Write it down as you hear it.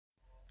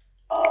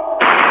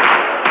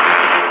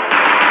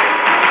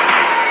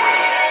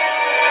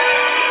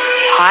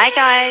Hi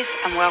guys,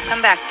 and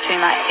welcome back to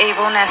my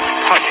Evilness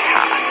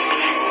podcast.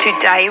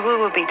 Today we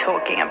will be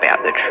talking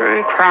about the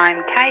true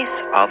crime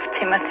case of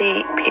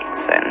Timmothy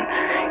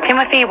Pitzen.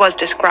 Timothy was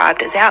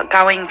described as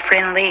outgoing,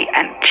 friendly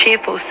and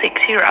cheerful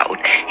 6-year-old.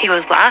 He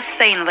was last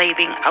seen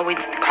leaving a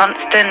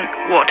Wisconsin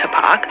water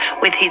park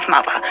with his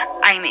mother,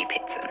 Amy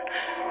Pitzen.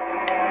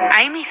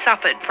 Amy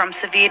suffered from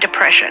severe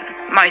depression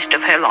most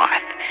of her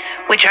life,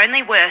 which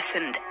only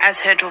worsened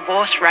as her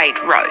divorce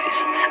rate rose.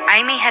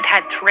 Amy had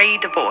had 3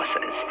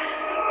 divorces.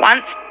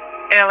 Once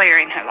earlier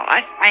in her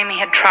life, Amy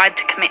had tried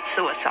to commit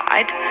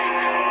suicide,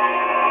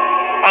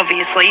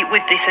 obviously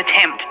with this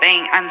attempt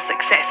being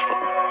unsuccessful.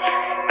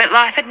 But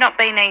life had not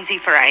been easy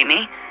for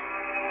Amy,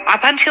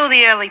 up until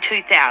the early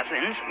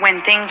 2000s when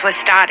things were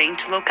starting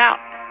to look up.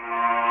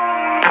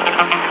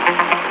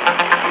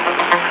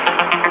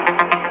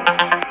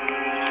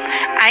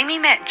 Amy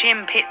met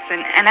Jim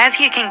Pitzen, and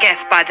as you can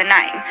guess by the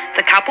name,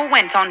 the couple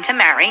went on to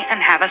marry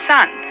and have a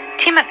son,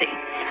 Timothy,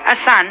 a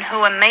son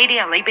who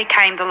immediately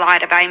became the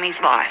light of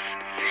Amy's life.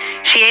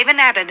 She even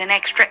added an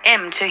extra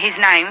M to his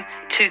name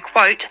to,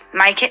 quote,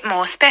 make it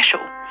more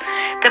special.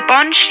 The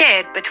bond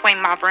shared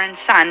between mother and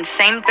son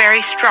seemed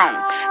very strong.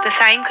 The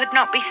same could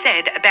not be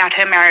said about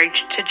her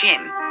marriage to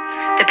Jim.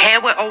 The pair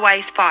were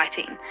always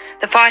fighting.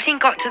 The fighting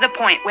got to the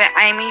point where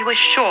Amy was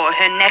sure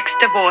her next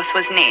divorce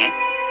was near.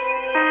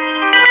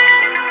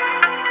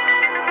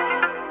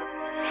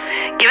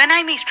 Given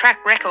Amy's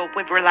track record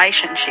with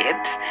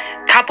relationships,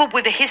 coupled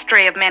with a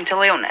history of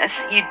mental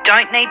illness, you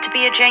don't need to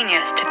be a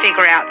genius to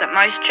figure out that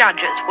most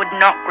judges would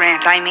not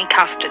grant Amy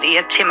custody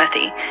of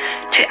Timothy.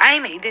 To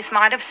Amy, this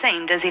might have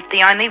seemed as if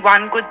the only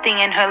one good thing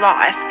in her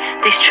life,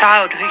 this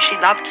child who she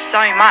loved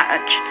so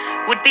much,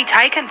 would be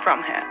taken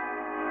from her.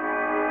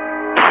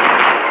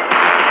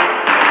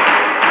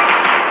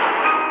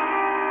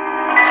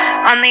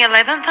 On the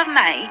 11th of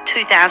May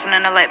 2011,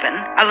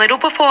 a little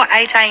before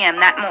 8 a.m.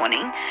 that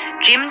morning,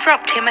 Jim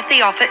dropped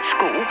Timothy off at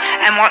school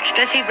and watched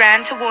as he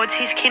ran towards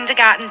his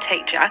kindergarten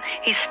teacher,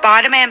 his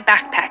Spider-Man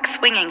backpack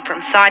swinging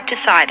from side to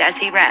side as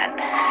he ran.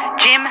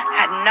 Jim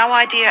had no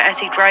idea as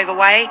he drove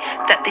away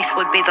that this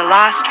would be the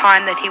last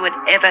time that he would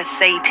ever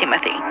see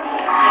Timothy.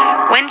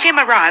 When Jim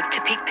arrived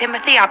to pick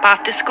Timothy up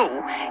after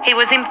school, he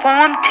was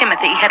informed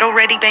Timothy had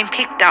already been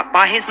picked up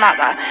by his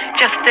mother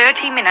just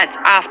 30 minutes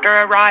after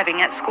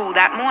arriving at school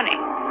that morning.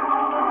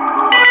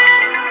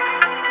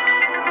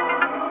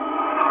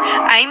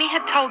 Amy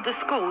had told the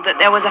school that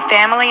there was a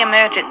family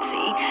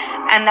emergency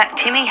and that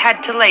Timmy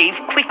had to leave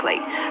quickly.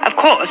 Of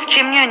course,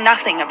 Jim knew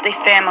nothing of this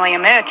family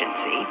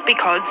emergency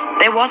because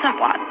there wasn't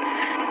one.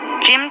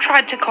 Jim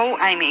tried to call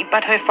Amy,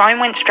 but her phone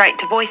went straight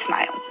to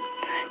voicemail.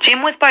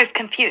 Jim was both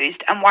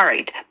confused and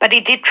worried, but he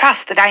did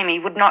trust that Amy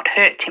would not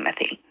hurt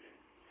Timothy.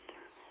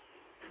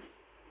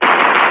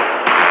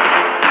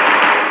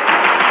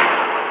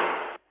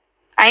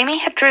 Amy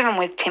had driven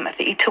with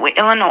Timothy to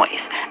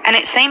Illinois, and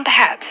it seemed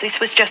perhaps this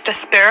was just a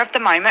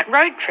spur-of-the-moment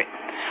road trip.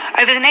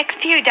 Over the next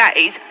few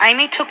days,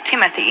 Amy took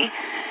Timothy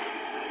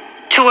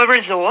to a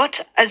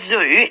resort, a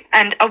zoo,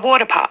 and a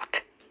water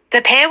park.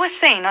 The pair was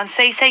seen on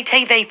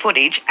CCTV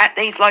footage at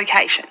these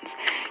locations,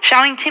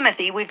 showing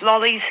Timothy with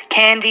lollies,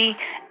 candy,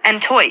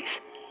 and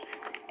toys.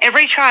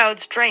 Every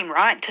child's dream,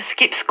 right? To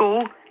skip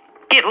school,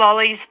 get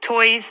lollies,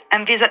 toys,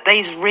 and visit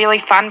these really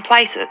fun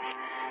places.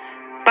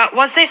 But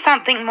was there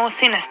something more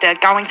sinister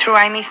going through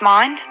Amy's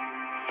mind?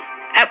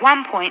 At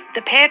one point,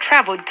 the pair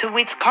travelled to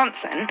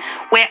Wisconsin,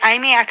 where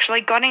Amy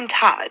actually got in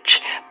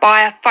touch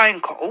by a phone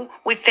call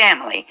with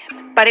family.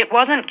 But it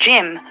wasn't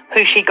Jim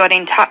who she got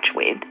in touch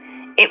with,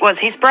 it was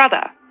his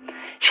brother.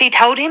 She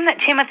told him that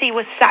Timothy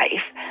was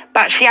safe,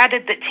 but she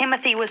added that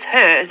Timothy was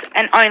hers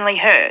and only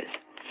hers.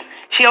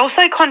 She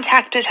also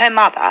contacted her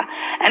mother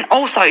and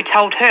also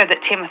told her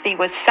that Timothy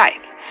was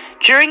safe.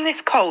 During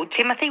this call,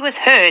 Timothy was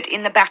heard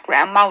in the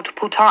background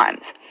multiple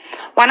times.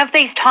 One of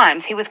these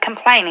times, he was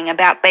complaining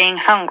about being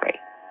hungry.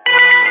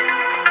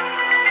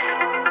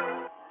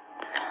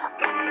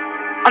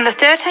 On the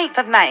 13th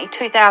of May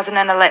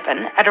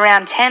 2011, at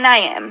around 10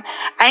 a.m.,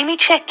 Amy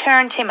checked her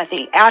and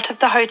Timothy out of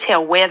the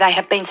hotel where they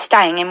had been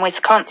staying in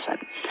Wisconsin.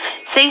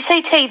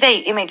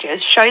 CCTV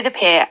images show the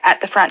pair at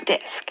the front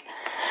desk.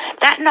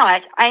 That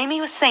night, Amy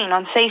was seen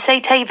on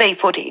CCTV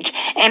footage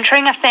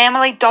entering a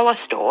family dollar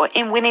store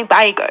in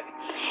Winnebago.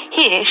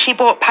 Here, she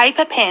bought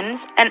paper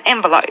pens and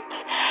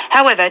envelopes.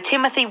 However,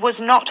 Timothy was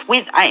not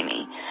with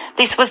Amy.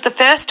 This was the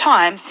first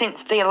time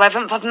since the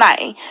 11th of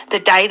May, the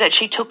day that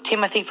she took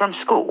Timothy from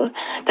school,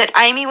 that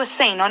Amy was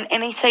seen on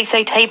any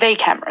CCTV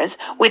cameras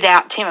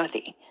without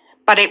Timothy.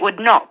 But it would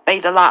not be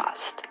the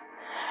last.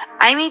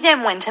 Amy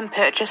then went and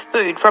purchased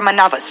food from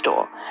another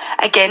store.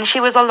 Again,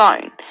 she was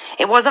alone.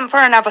 It wasn't for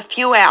another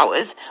few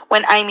hours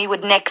when Amy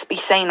would next be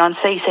seen on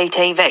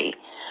CCTV,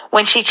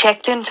 when she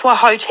checked into a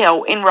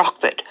hotel in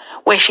Rockford,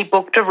 where she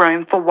booked a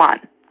room for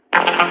one.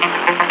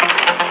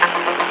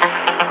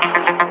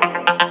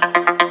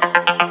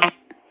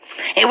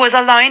 It was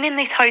alone in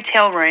this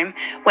hotel room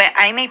where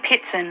Amy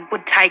Pitzen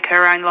would take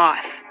her own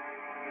life.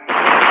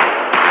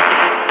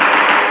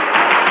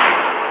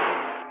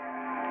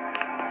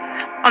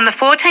 On the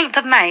 14th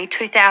of May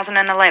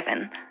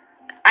 2011,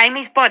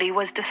 Amy's body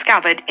was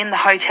discovered in the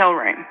hotel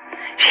room.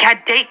 She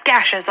had deep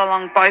gashes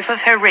along both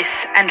of her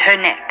wrists and her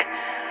neck.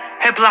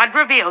 Her blood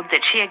revealed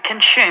that she had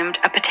consumed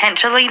a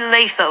potentially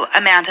lethal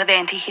amount of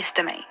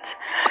antihistamines.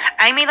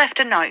 Amy left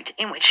a note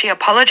in which she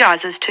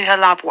apologises to her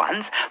loved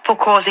ones for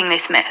causing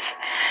this mess.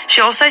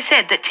 She also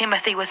said that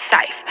Timothy was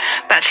safe,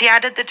 but she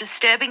added the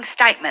disturbing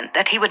statement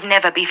that he would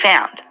never be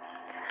found.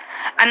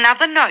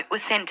 Another note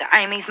was sent to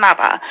Amy's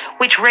mother,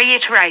 which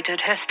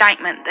reiterated her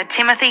statement that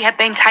Timothy had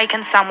been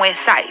taken somewhere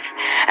safe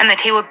and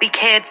that he would be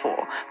cared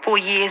for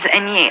years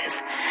and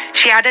years.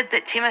 She added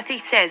that Timothy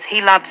says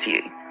he loves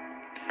you.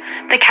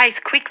 The case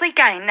quickly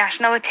gained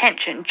national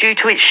attention due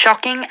to its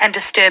shocking and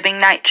disturbing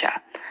nature.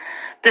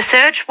 The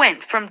search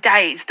went from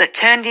days that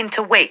turned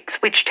into weeks,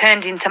 which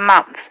turned into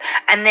months,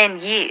 and then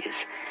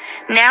years.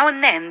 Now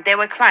and then there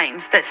were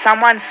claims that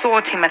someone saw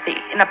Timothy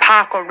in a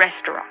park or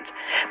restaurant,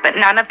 but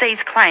none of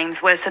these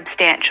claims were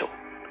substantial.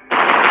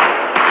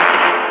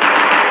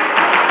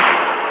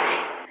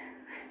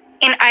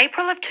 In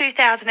April of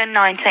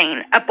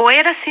 2019, a boy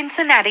at a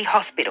Cincinnati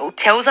hospital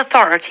tells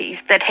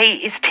authorities that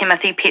he is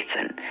Timmothy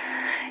Pitzen.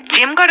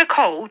 Jim got a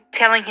call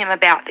telling him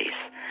about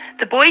this.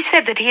 The boy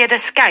said that he had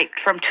escaped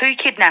from 2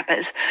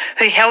 kidnappers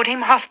who held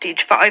him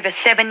hostage for over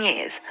 7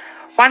 years.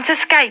 Once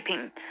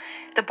escaping,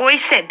 the boy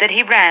said that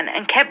he ran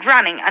and kept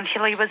running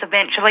until he was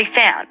eventually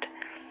found.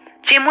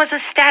 Jim was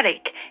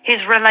ecstatic.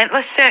 His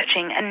relentless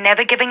searching and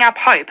never giving up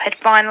hope had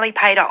finally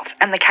paid off,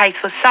 and the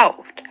case was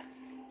solved.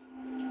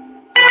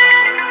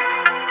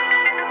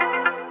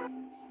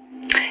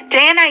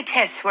 DNA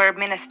tests were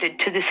administered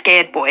to the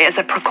scared boy as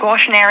a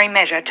precautionary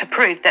measure to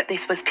prove that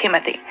this was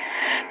Timothy.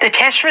 The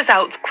test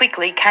results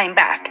quickly came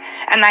back,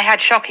 and they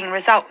had shocking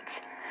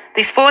results.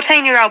 This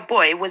 14-year-old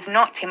boy was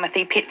not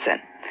Timothy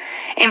Pitzen.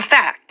 In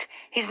fact,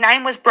 his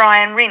name was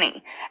Brian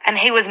Rinney, and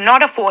he was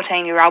not a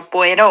 14-year-old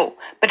boy at all,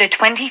 but a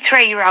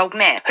 23-year-old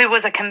man who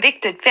was a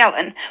convicted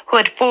felon who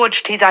had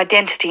forged his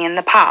identity in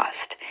the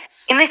past.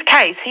 In this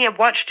case, he had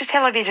watched a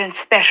television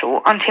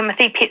special on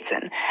Timothy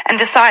Pitzen and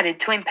decided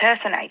to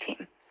impersonate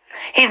him.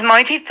 His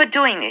motive for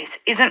doing this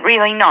isn't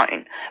really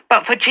known,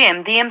 but for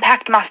Jim, the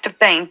impact must have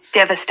been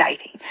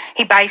devastating.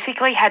 He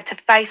basically had to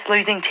face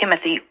losing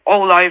Timothy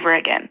all over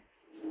again.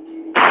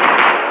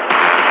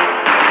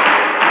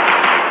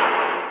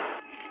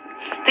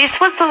 This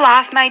was the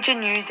last major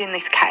news in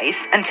this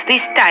case, and to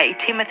this day,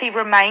 Timothy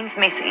remains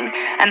missing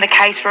and the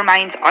case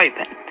remains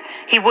open.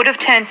 He would have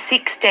turned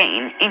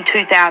 16 in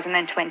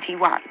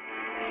 2021.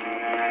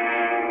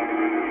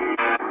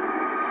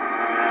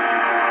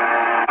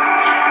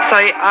 So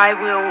I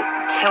will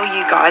tell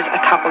you guys a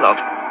couple of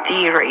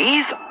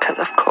theories, because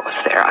of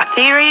course there are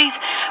theories.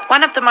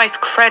 One of the most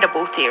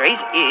credible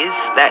theories is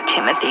that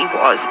Timothy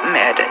was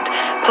murdered.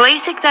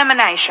 Police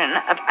examination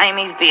of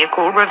Amy's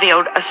vehicle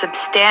revealed a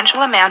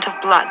substantial amount of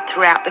blood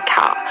throughout the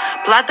car,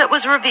 blood that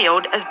was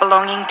revealed as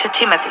belonging to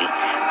Timothy.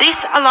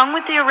 This, along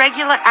with the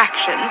irregular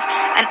actions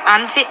and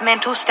unfit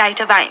mental state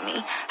of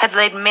Amy, had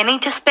led many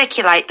to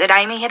speculate that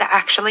Amy had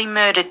actually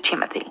murdered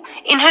Timothy.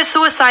 In her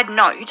suicide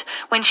note,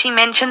 when she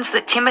mentions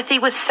that Timothy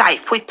was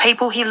safe with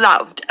people he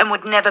loved and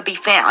would never be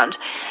found,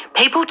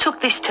 people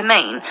took this to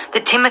mean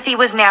that Timothy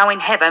was now in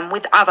heaven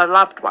with other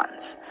loved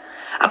ones.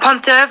 Upon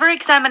further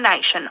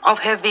examination of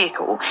her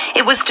vehicle,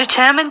 it was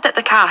determined that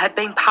the car had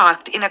been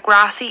parked in a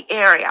grassy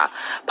area,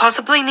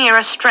 possibly near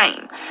a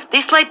stream.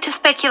 This led to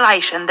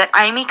speculation that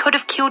Amy could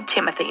have killed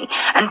Timothy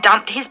and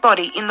dumped his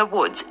body in the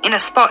woods in a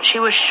spot she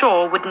was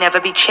sure would never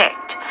be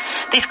checked.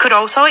 This could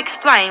also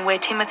explain where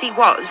Timothy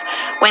was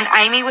when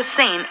Amy was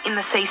seen in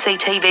the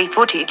CCTV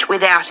footage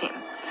without him.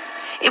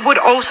 It would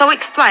also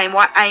explain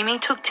why Amy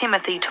took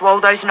Timothy to all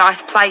those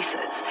nice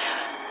places.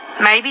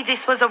 Maybe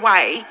this was her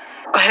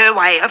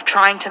way of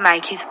trying to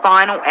make his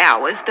final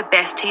hours the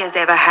best he has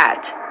ever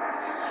had.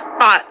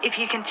 But if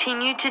you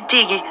continue to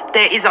dig,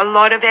 there is a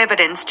lot of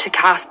evidence to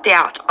cast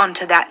doubt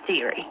onto that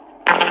theory.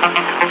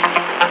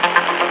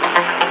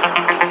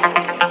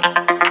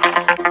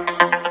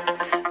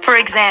 For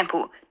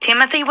example,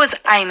 Timothy was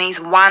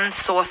Amy's one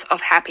source of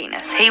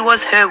happiness. He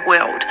was her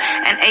world,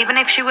 and even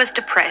if she was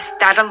depressed,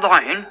 that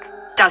alone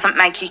doesn't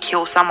make you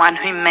kill someone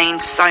who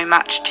means so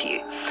much to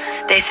you.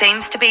 There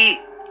seems to be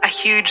a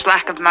huge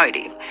lack of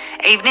motive.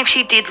 Even if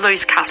she did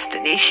lose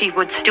custody, she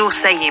would still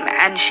see him,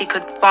 and she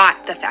could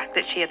fight the fact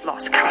that she had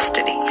lost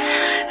custody.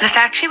 The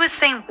fact she was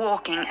seen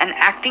walking and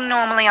acting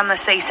normally on the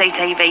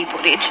CCTV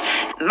footage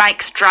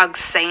makes drugs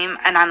seem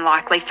an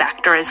unlikely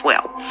factor as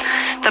well.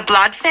 The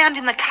blood found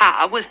in the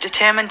car was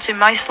determined to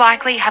most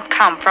likely have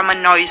come from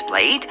a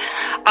nosebleed,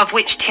 of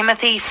which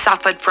Timothy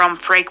suffered from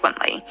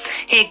frequently.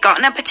 He had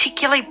gotten a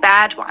particularly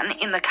bad one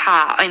in the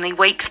car only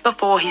weeks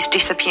before his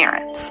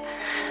disappearance.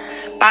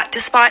 But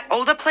despite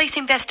all the police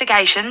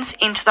investigations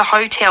into the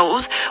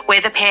hotels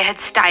where the pair had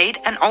stayed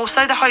and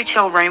also the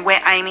hotel room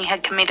where Amy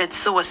had committed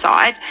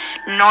suicide,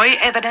 no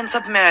evidence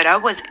of murder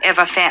was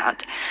ever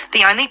found.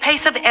 The only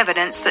piece of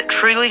evidence that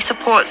truly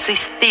supports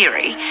this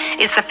theory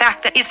is the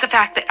fact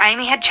that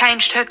Amy had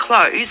changed her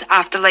clothes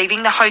after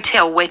leaving the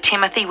hotel where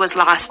Timothy was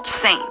last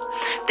seen.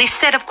 This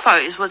set of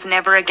clothes was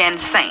never again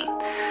seen.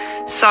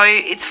 So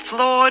it's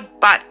flawed,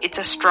 but it's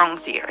a strong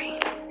theory.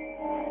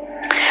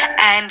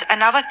 And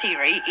another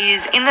theory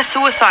is, in the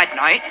suicide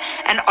note,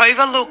 and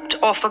overlooked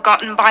or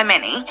forgotten by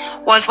many,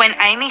 was when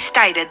Amy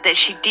stated that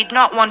she did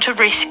not want to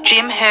risk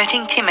Jim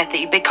hurting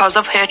Timothy because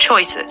of her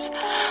choices.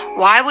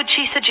 Why would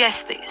she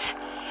suggest this?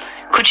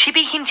 Could she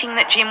be hinting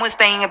that Jim was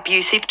being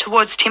abusive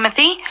towards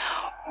Timothy?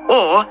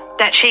 Or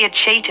that she had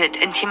cheated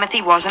and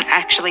Timothy wasn't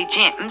actually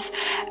Jim's,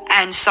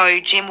 and so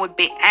Jim would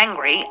be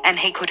angry and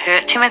he could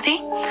hurt Timothy?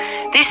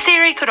 This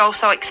theory could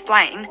also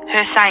explain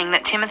her saying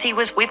that Timothy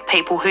was with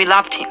people who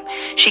loved him.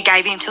 She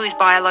gave him to his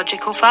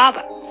biological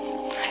father.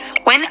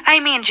 When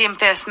Amy and Jim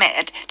first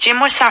met, Jim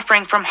was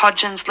suffering from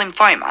Hodgkin's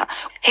lymphoma.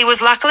 He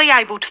was luckily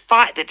able to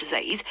fight the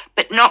disease,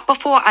 but not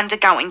before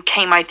undergoing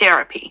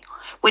chemotherapy,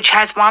 which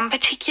has one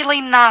particularly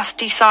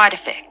nasty side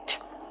effect: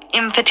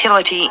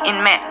 infertility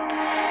in men.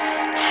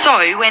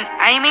 So, when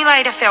Amy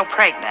later fell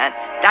pregnant,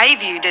 they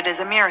viewed it as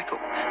a miracle.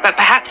 But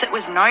perhaps it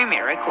was no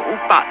miracle,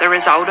 but the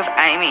result of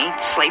Amy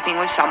sleeping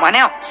with someone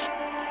else.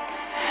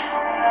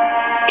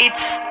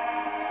 It's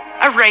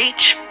a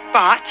reach,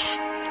 but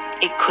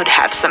it could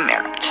have some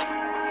merit.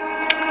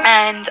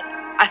 And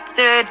a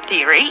third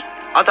theory,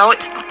 although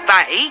it's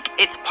vague,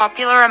 it's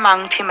popular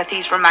among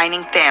Timothy's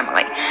remaining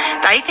family.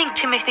 They think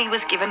Timothy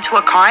was given to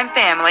a kind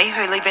family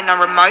who live in a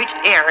remote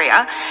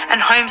area and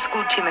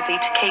homeschooled Timothy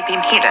to keep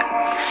him hidden.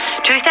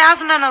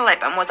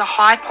 2011 was a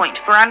high point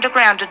for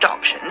underground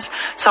adoptions,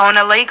 so an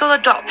illegal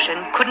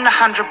adoption couldn't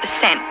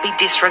 100% be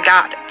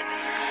disregarded.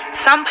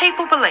 Some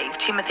people believe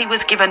Timothy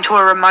was given to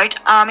a remote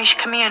Amish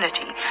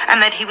community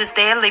and that he was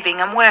there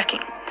living and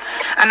working.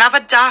 Another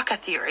darker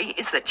theory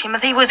is that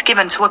Timothy was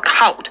given to a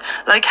cult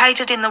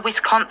located in the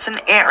Wisconsin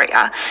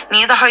area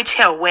near the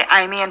hotel where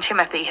Amy and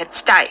Timothy had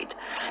stayed.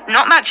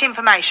 Not much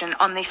information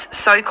on this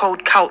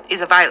so-called cult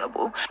is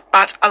available,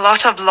 but a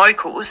lot of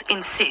locals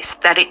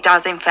insist that it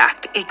does in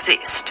fact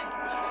exist.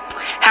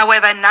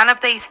 However, none of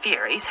these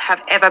theories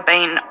have ever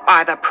been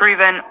either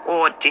proven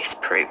or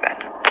disproven.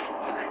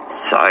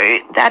 So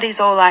that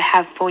is all I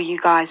have for you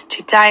guys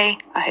today.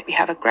 I hope you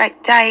have a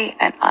great day,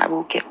 and I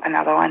will get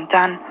another one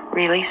done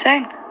really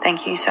soon.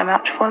 Thank you so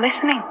much for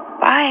listening.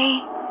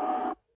 Bye.